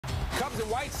Cubs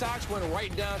and White Sox went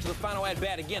right down to the final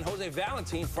at-bat. Again, Jose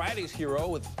Valentin, Friday's hero,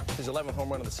 with his 11th home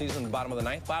run of the season, bottom of the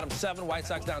ninth. Bottom 7, White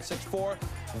Sox down 6-4.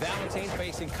 Valentin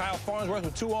facing Kyle Farnsworth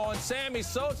with 2 on. Sammy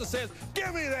Sosa says,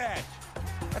 "Give me that!"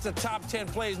 That's a top 10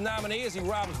 plays nominee as he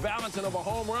robs Valentin of a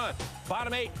home run.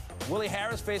 Bottom 8, Willie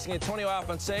Harris facing Antonio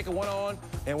Alfonseca, 1 on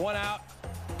and 1 out.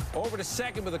 Over to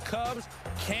second, but the Cubs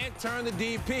can't turn the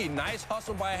DP. Nice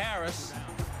hustle by Harris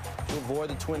to avoid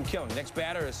the twin killing. Next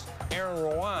batter is Aaron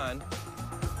Rowan.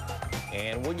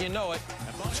 And wouldn't you know it,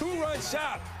 2-run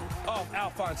shot off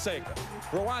Alfonseca.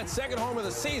 Rowan's second home of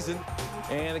the season,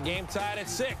 and the game tied at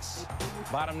 6.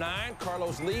 Bottom 9,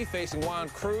 Carlos Lee facing Juan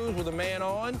Cruz with a man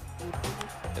on.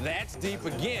 That's deep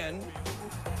again.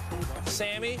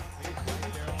 Sammy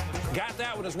got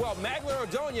that one as well. Magler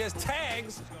Ordonez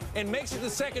tags and makes it to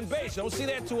second base. You don't see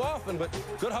that too often, but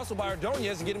good hustle by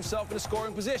Ordonez to get himself in a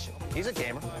scoring position. He's a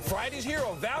gamer. Friday's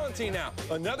hero, Valentin now.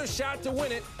 Another shot to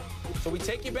win it. So we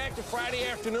take you back to Friday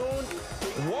afternoon.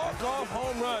 Walk-off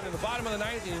home run in the bottom of the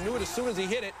ninth, and he knew it as soon as he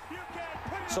hit it.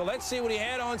 So let's see what he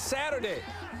had on Saturday.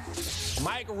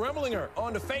 Mike Rimlinger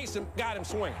on to face him, got him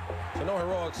swinging. So no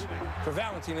heroics for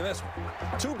Valentin in this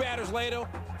one. 2 batters later,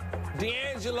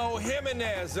 D'Angelo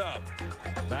Jimenez up.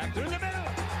 Back through the middle.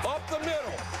 Up the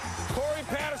middle. Corey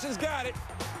Patterson's got it.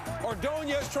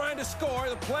 Ordonez trying to score.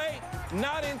 The play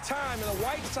not in time, and the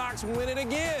White Sox win it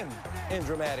again in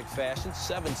dramatic fashion,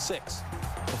 7-6,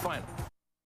 the final.